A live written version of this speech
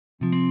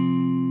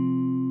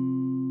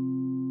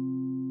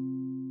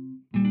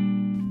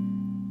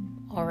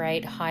All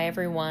right, hi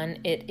everyone.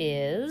 It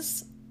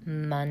is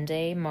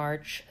Monday,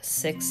 March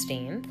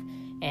 16th,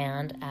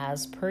 and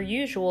as per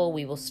usual,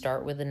 we will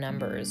start with the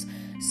numbers.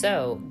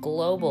 So,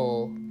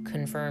 global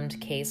confirmed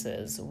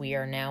cases, we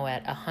are now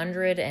at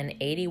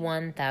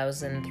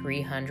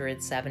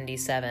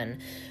 181,377.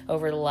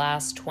 Over the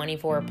last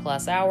 24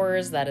 plus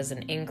hours, that is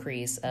an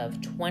increase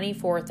of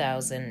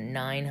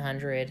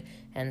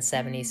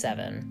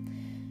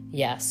 24,977.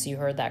 Yes, you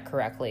heard that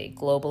correctly.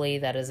 Globally,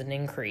 that is an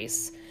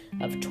increase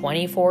of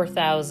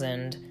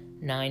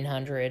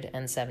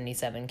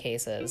 24,977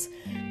 cases.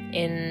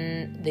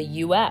 In the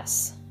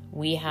US,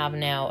 we have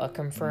now a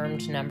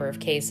confirmed number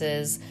of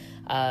cases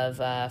of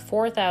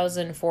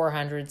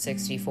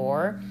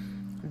 4,464.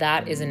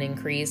 That is an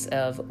increase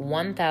of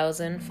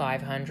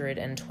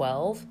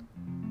 1,512.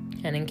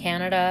 And in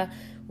Canada,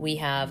 we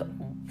have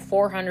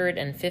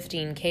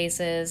 415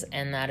 cases,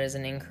 and that is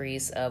an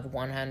increase of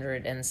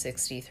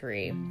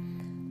 163.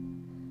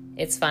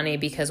 It's funny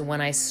because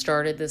when I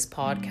started this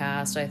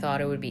podcast, I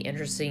thought it would be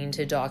interesting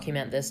to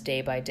document this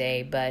day by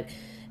day, but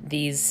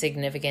these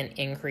significant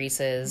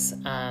increases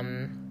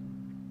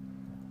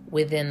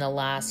within the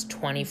last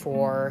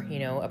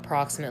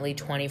approximately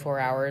 24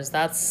 hours,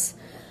 that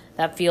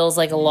feels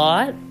like a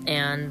lot.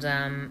 And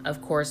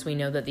of course, we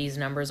know that these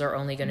numbers are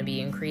only going to be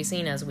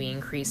increasing as we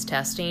increase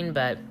testing,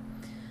 but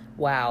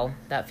wow,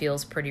 that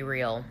feels pretty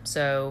real.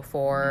 So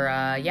for,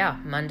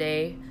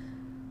 Monday,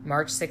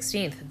 March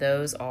 16th,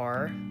 those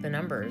are the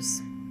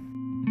numbers.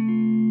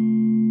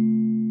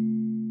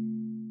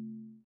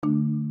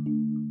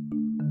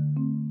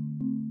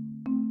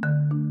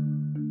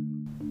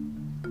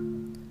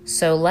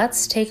 So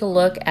let's take a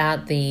look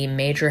at the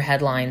major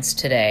headlines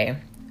today.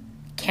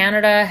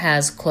 Canada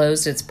has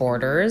closed its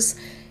borders.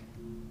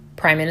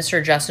 Prime Minister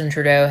Justin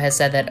Trudeau has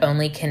said that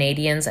only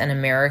Canadians and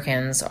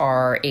Americans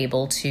are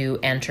able to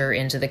enter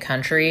into the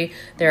country.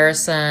 There are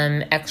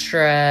some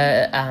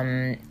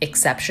extra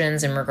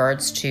exceptions in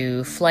regards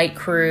to flight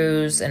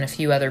crews and a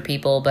few other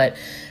people, but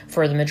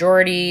for the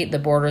majority, the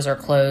borders are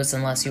closed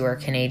unless you are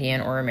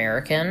Canadian or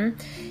American.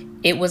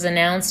 It was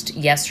announced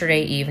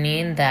yesterday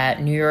evening that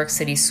New York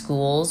City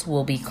schools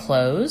will be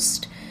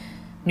closed.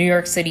 New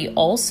York City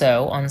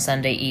also, on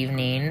Sunday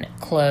evening,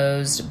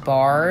 closed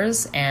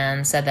bars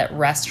and said that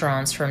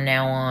restaurants from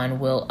now on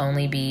will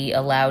only be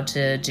allowed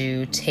to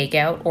do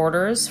takeout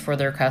orders for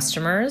their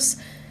customers.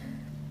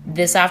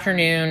 This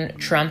afternoon,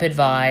 Trump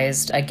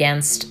advised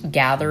against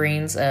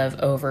gatherings of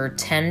over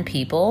 10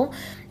 people,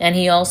 and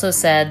he also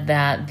said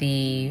that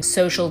the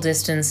social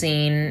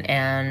distancing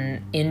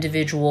and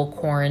individual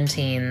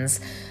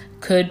quarantines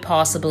could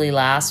possibly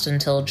last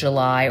until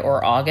July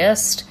or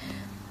August.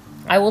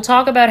 I will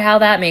talk about how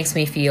that makes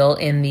me feel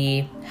in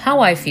the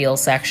How I Feel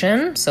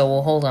section, so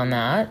we'll hold on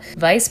that.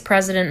 Vice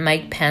President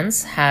Mike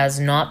Pence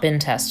has not been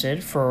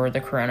tested for the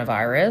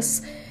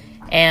coronavirus.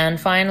 And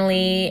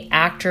finally,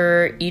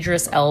 actor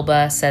Idris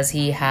Elba says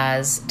he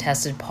has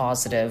tested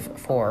positive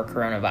for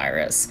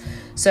coronavirus.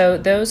 So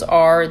those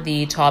are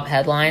the top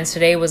headlines.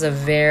 Today was a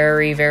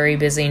very, very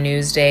busy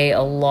news day,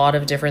 a lot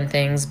of different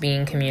things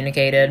being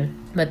communicated,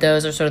 but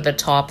those are sort of the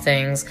top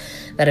things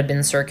that have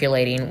been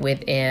circulating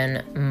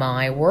within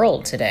my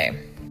world today.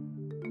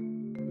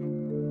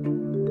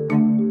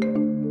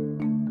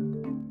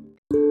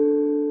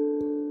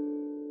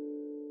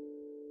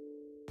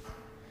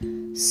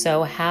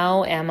 So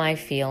how am I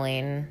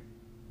feeling?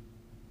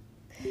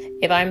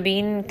 If I'm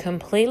being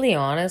completely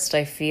honest,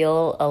 I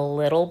feel a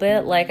little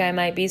bit like I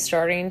might be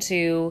starting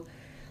to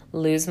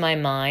lose my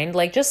mind,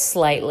 like just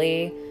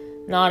slightly,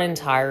 not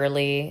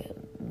entirely,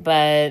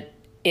 but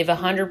if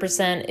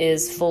 100%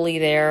 is fully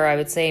there, I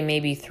would say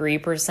maybe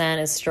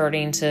 3% is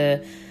starting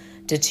to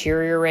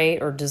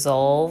deteriorate or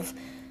dissolve.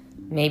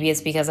 Maybe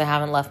it's because I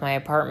haven't left my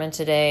apartment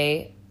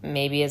today.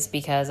 Maybe it's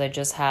because I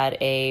just had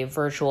a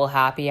virtual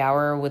happy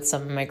hour with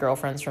some of my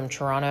girlfriends from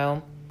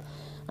Toronto.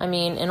 I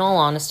mean, in all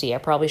honesty, I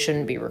probably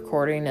shouldn't be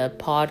recording a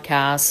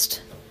podcast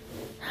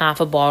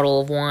half a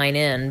bottle of wine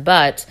in,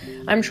 but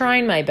I'm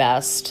trying my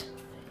best.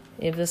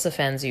 If this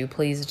offends you,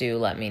 please do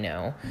let me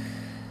know.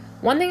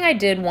 One thing I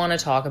did want to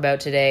talk about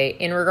today,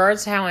 in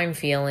regards to how I'm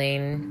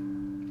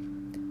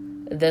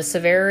feeling, the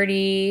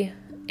severity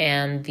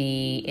and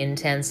the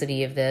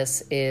intensity of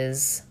this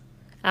is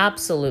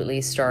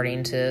absolutely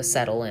starting to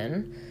settle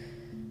in.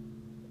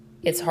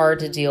 It's hard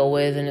to deal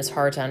with, and it's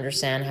hard to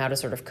understand how to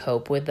sort of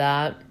cope with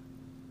that.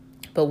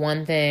 But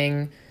one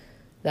thing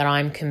that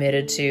I'm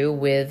committed to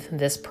with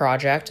this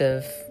project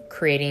of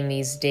creating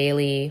these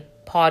daily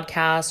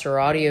podcasts or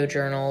audio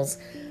journals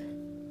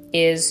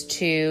is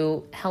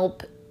to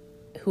help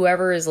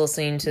whoever is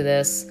listening to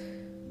this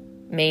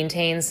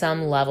maintain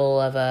some level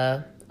of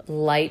a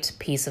light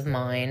peace of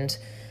mind.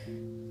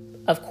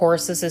 Of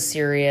course, this is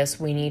serious.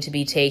 We need to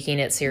be taking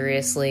it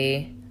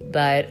seriously.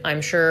 But I'm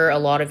sure a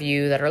lot of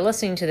you that are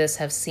listening to this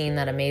have seen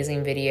that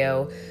amazing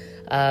video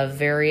of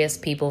various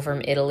people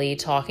from Italy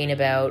talking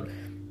about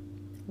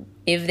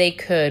if they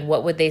could,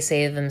 what would they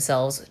say to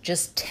themselves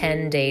just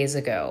 10 days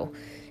ago?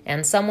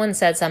 And someone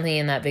said something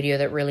in that video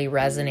that really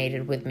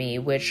resonated with me,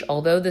 which,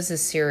 although this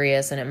is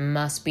serious and it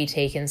must be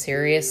taken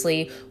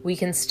seriously, we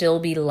can still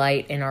be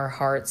light in our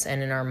hearts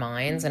and in our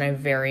minds, and I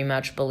very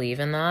much believe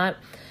in that.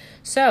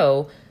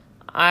 So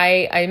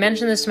I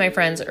mentioned this to my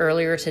friends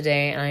earlier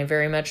today, and I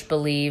very much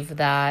believe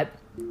that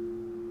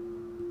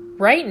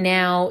right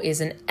now is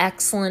an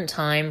excellent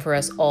time for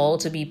us all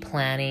to be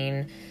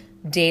planning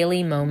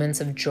daily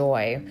moments of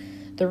joy.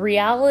 The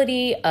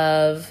reality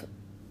of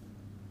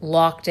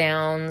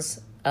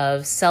lockdowns,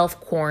 of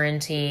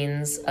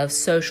self-quarantines, of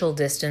social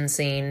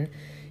distancing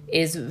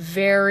is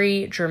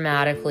very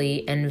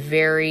dramatically and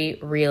very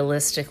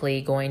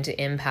realistically going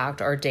to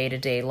impact our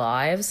day-to-day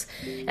lives.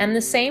 And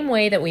the same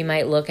way that we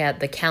might look at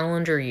the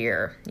calendar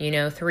year,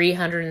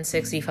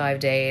 365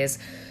 days,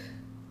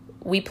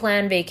 we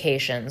plan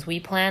vacations,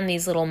 we plan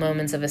these little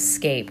moments of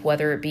escape,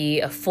 whether it be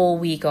a full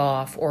week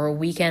off or a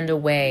weekend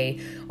away,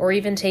 or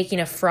even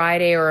taking a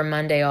Friday or a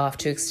Monday off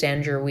to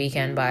extend your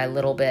weekend by a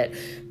little bit.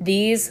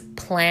 These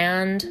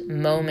planned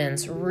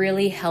moments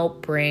really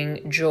help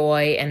bring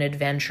joy and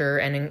adventure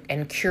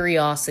and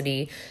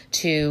curiosity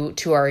to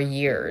our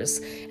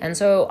years. And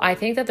so I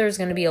think that there's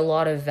going to be a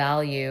lot of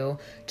value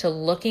to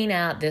looking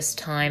at this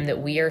time that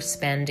we are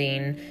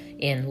spending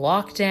in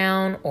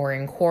lockdown or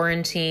in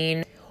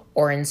quarantine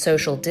or in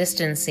social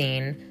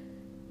distancing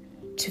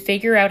to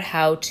figure out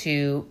how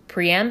to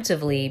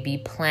preemptively be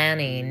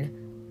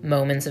planning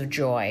moments of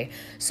joy.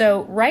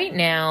 So right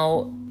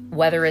now,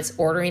 whether it's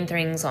ordering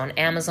things on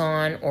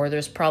Amazon or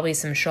there's probably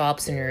some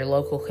shops in your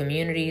local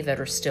community that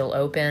are still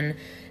open,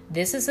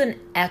 this is an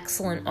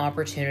excellent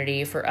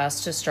opportunity for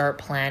us to start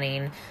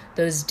planning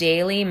those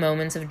daily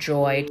moments of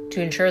joy to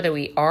ensure that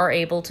we are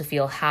able to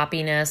feel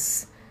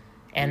happiness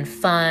and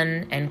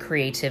fun and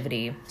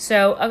creativity.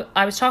 So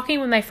I was talking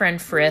with my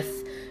friend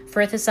Frith.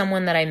 Frith is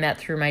someone that I met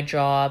through my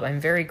job. I'm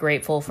very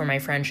grateful for my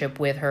friendship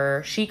with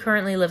her. She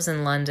currently lives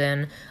in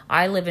London.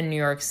 I live in New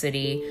York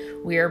City.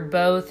 We are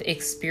both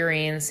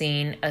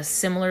experiencing a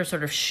similar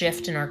sort of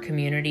shift in our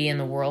community and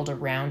the world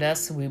around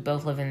us. We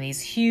both live in these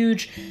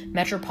huge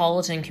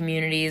metropolitan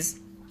communities.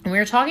 And we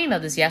were talking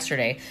about this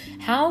yesterday.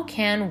 How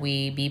can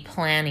we be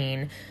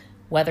planning,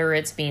 whether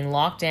it's being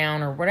locked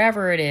down or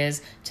whatever it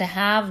is, to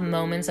have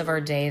moments of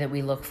our day that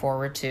we look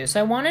forward to? So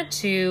I wanted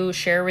to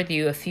share with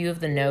you a few of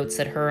the notes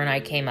that her and I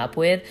came up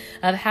with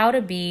of how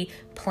to be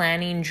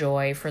planning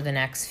joy for the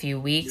next few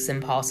weeks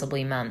and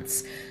possibly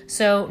months.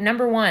 So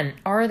number one,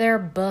 are there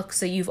books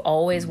that you've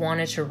always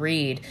wanted to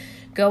read?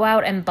 Go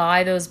out and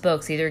buy those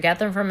books. Either get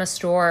them from a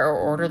store or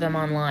order them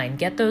online.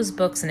 Get those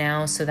books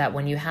now so that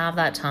when you have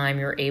that time,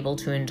 you're able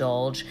to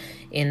indulge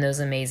in those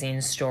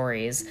amazing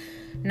stories.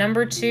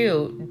 Number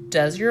two,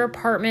 does your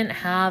apartment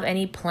have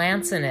any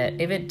plants in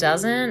it? If it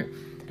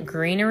doesn't,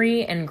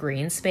 greenery and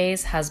green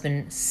space has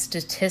been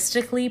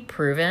statistically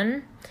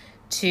proven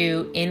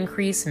to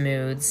increase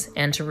moods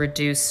and to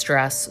reduce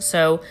stress.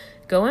 So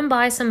go and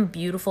buy some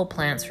beautiful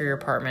plants for your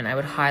apartment. I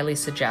would highly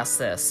suggest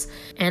this.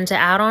 And to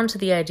add on to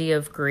the idea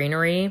of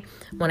greenery,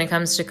 when it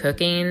comes to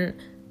cooking,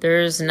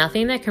 there's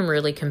nothing that can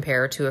really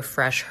compare to a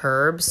fresh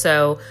herb.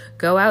 So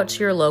go out to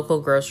your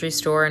local grocery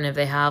store, and if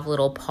they have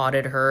little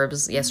potted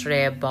herbs,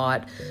 yesterday I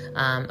bought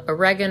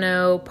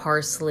oregano,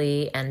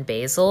 parsley, and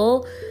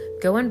basil.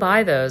 Go and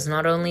buy those.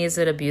 Not only is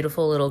it a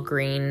beautiful little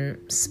green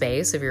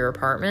space of your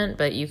apartment,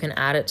 but you can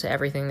add it to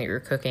everything that you're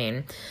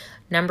cooking.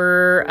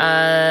 Number,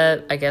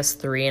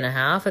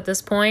 3.5 at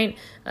this point,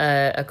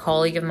 a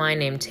colleague of mine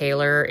named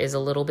Taylor is a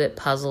little bit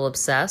puzzle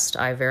obsessed.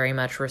 I very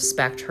much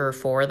respect her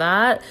for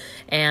that.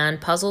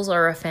 And puzzles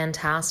are a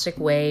fantastic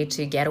way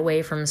to get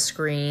away from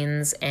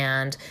screens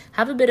and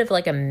have a bit of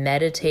like a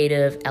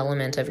meditative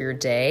element of your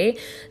day.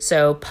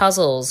 So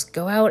puzzles,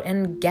 go out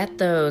and get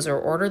those or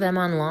order them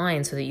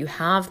online so that you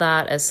have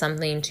that as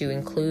something to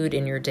include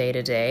in your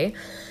day-to-day.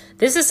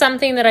 This is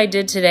something that I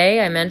did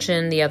today. I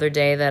mentioned the other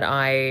day that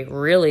I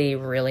really,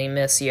 really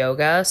miss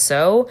yoga.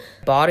 So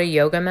bought a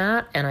yoga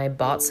mat and I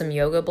bought some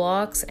yoga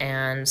blocks,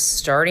 and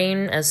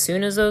starting as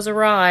soon as those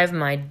arrive,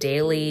 my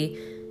daily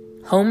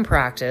home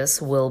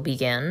practice will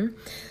begin.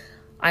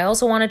 I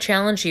also want to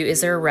challenge you.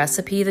 Is there a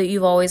recipe that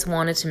you've always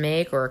wanted to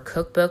make or a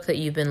cookbook that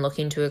you've been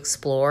looking to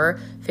explore?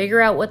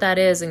 Figure out what that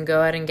is and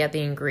go out and get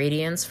the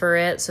ingredients for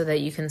it so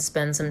that you can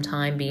spend some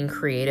time being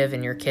creative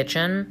in your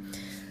kitchen.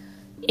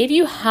 If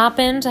you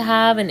happen to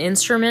have an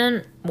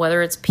instrument,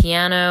 whether it's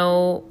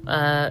piano,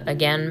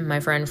 again, my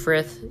friend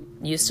Frith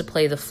used to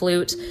play the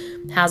flute,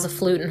 has a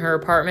flute in her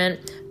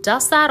apartment,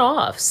 dust that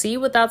off. See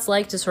what that's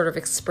like to sort of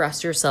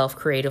express yourself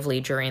creatively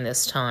during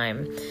this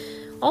time.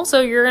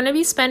 Also, you're going to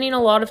be spending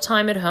a lot of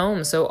time at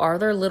home, so are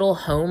there little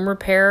home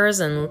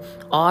repairs and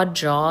odd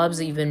jobs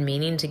that you've been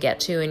meaning to get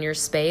to in your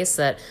space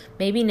that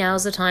maybe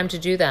now's the time to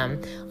do them?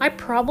 I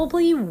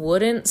probably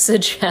wouldn't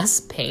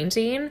suggest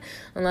painting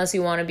unless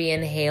you want to be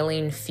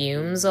inhaling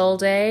fumes all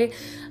day.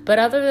 But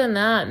other than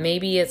that,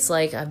 maybe it's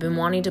like, I've been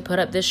wanting to put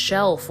up this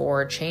shelf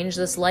or change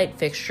this light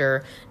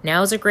fixture.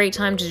 Now's a great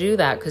time to do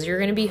that because you're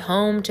going to be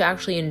home to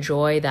actually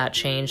enjoy that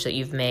change that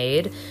you've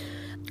made.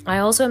 I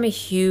also am a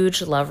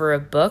huge lover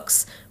of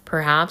books,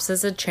 perhaps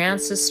as a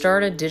chance to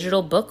start a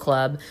digital book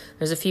club.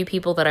 There's a few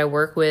people that I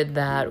work with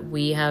that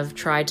we have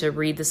tried to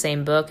read the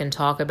same book and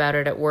talk about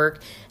it at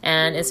work,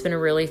 and it's been a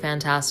really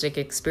fantastic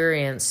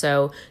experience.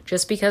 So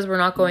just because we're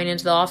not going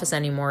into the office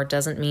anymore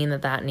doesn't mean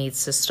that that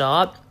needs to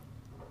stop.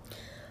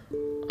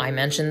 I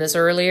mentioned this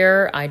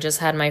earlier. I just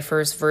had my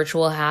first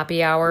virtual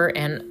happy hour,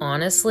 and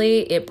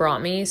honestly, it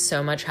brought me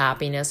so much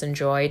happiness and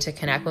joy to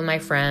connect with my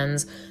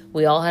friends.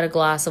 We all had a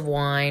glass of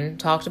wine,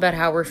 talked about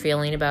how we're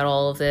feeling about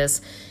all of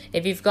this.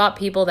 If you've got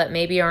people that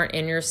maybe aren't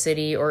in your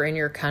city or in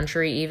your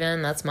country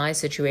even, that's my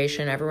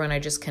situation. Everyone I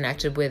just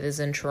connected with is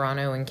in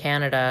Toronto and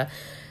Canada.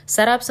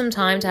 Set up some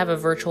time to have a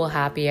virtual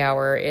happy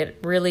hour. It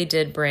really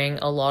did bring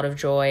a lot of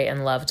joy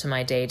and love to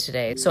my day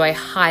today. So I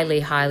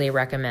highly, highly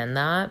recommend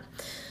that.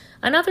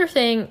 Another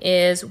thing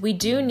is we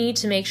do need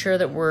to make sure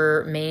that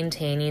we're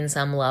maintaining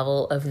some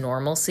level of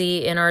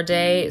normalcy in our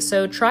day.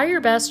 So try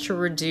your best to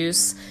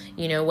reduce,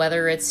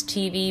 whether it's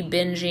TV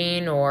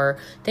binging or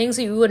things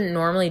that you wouldn't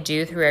normally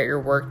do throughout your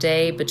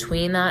workday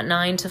between that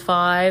 9 to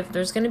 5.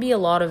 There's going to be a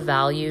lot of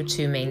value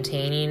to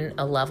maintaining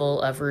a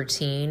level of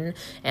routine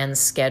and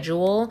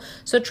schedule.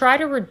 So try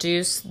to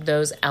reduce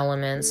those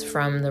elements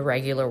from the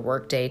regular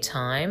workday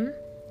time.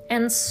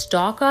 And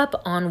stock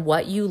up on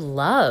what you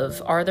love.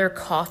 Are there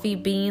coffee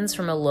beans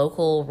from a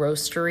local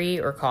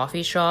roastery or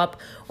coffee shop,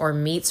 or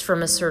meats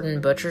from a certain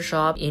butcher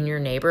shop in your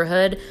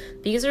neighborhood?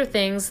 These are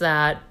things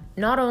that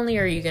not only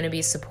are you going to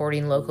be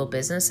supporting local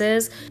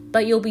businesses,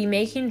 but you'll be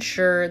making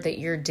sure that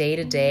your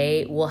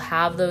day-to-day will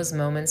have those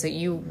moments that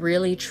you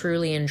really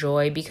truly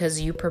enjoy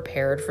because you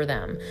prepared for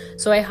them.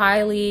 So I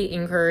highly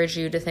encourage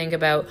you to think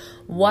about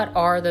what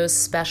are those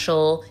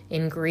special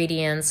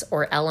ingredients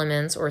or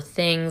elements or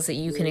things that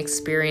you can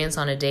experience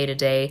on a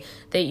day-to-day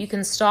that you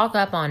can stock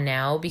up on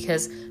now,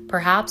 because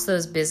perhaps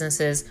those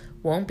businesses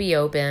won't be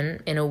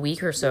open in a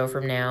week or so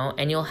from now,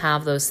 and you'll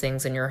have those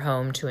things in your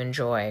home to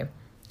enjoy.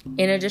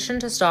 In addition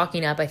to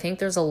stocking up, I think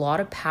there's a lot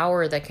of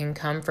power that can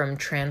come from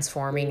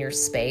transforming your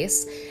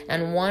space.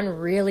 And one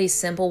really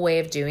simple way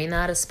of doing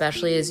that,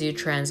 especially as you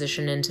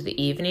transition into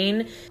the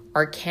evening,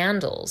 are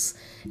candles.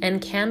 And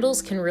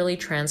candles can really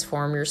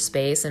transform your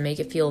space and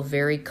make it feel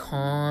very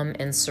calm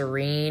and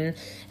serene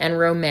and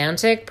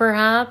romantic,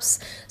 perhaps.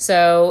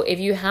 So if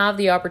you have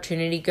the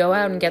opportunity, go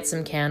out and get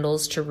some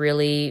candles to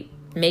really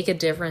make a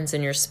difference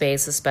in your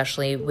space,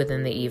 especially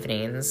within the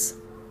evenings.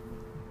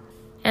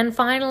 And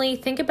finally,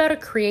 think about a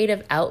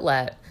creative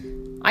outlet.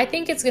 I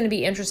think it's going to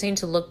be interesting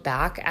to look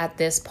back at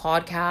this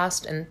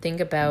podcast and think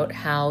about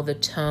how the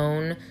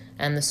tone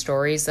and the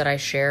stories that I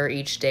share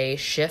each day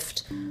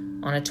shift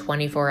on a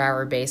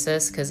 24-hour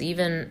basis, because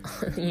even,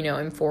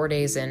 I'm 4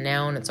 days in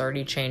now and it's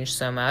already changed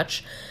so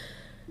much.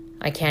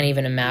 I can't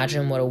even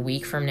imagine what a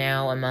week from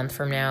now, a month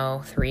from now,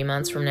 3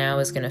 months from now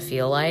is going to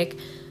feel like.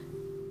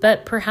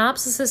 But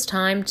perhaps this is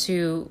time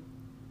to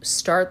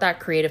start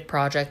that creative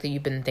project that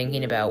you've been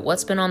thinking about.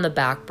 What's been on the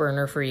back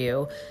burner for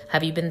you?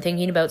 Have you been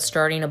thinking about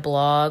starting a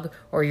blog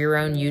or your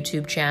own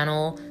YouTube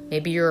channel?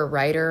 Maybe you're a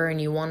writer and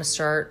you want to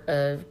start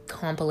a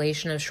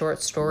compilation of short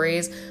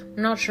stories.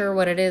 I'm not sure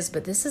what it is,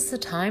 but this is the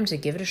time to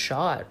give it a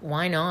shot.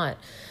 Why not?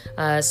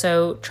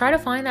 So try to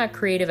find that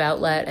creative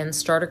outlet and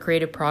start a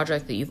creative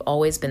project that you've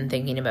always been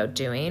thinking about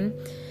doing.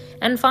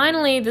 And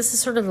finally, this is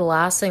sort of the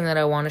last thing that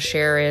I want to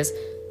share is,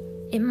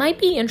 it might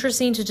be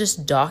interesting to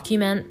just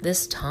document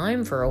this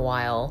time for a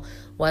while,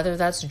 whether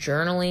that's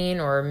journaling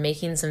or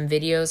making some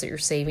videos that you're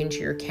saving to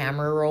your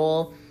camera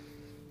roll.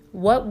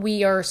 What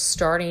we are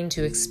starting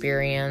to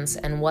experience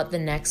and what the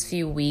next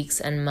few weeks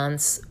and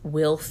months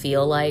will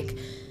feel like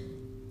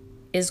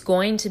is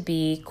going to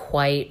be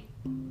quite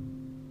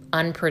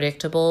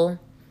unpredictable,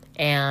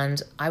 and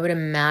I would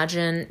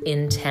imagine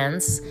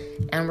intense,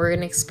 and we're going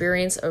to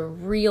experience a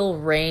real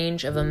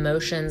range of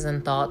emotions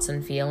and thoughts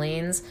and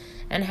feelings.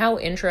 And how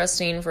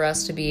interesting for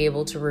us to be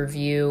able to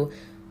review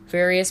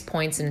various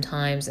points and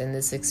times in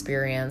this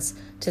experience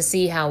to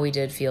see how we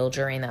did feel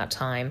during that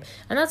time.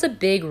 And that's a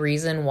big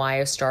reason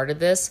why I started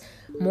this,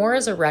 more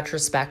as a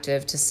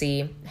retrospective to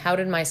see how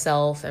did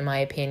myself and my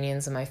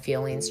opinions and my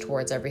feelings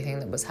towards everything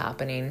that was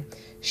happening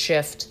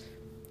shift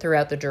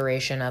throughout the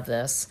duration of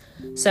this.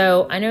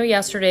 So I know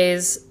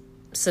yesterday's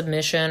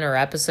submission or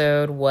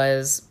episode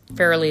was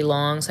fairly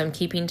long, so I'm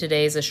keeping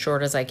today's as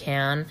short as I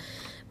can.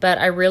 But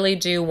I really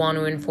do want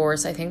to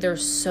enforce, I think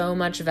there's so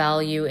much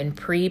value in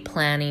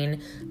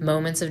pre-planning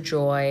moments of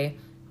joy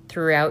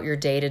throughout your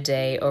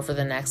day-to-day over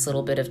the next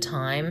little bit of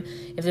time.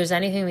 If there's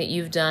anything that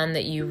you've done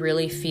that you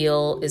really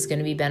feel is going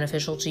to be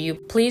beneficial to you,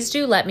 please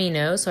do let me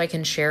know so I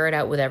can share it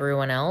out with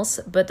everyone else.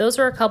 But those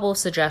are a couple of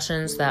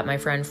suggestions that my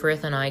friend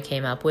Frith and I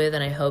came up with,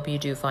 and I hope you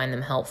do find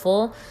them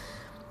helpful.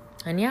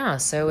 And yeah,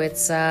 so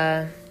it's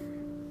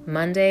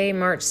Monday,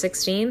 March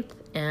 16th.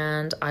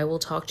 And I will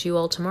talk to you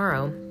all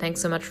tomorrow.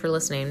 Thanks so much for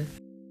listening.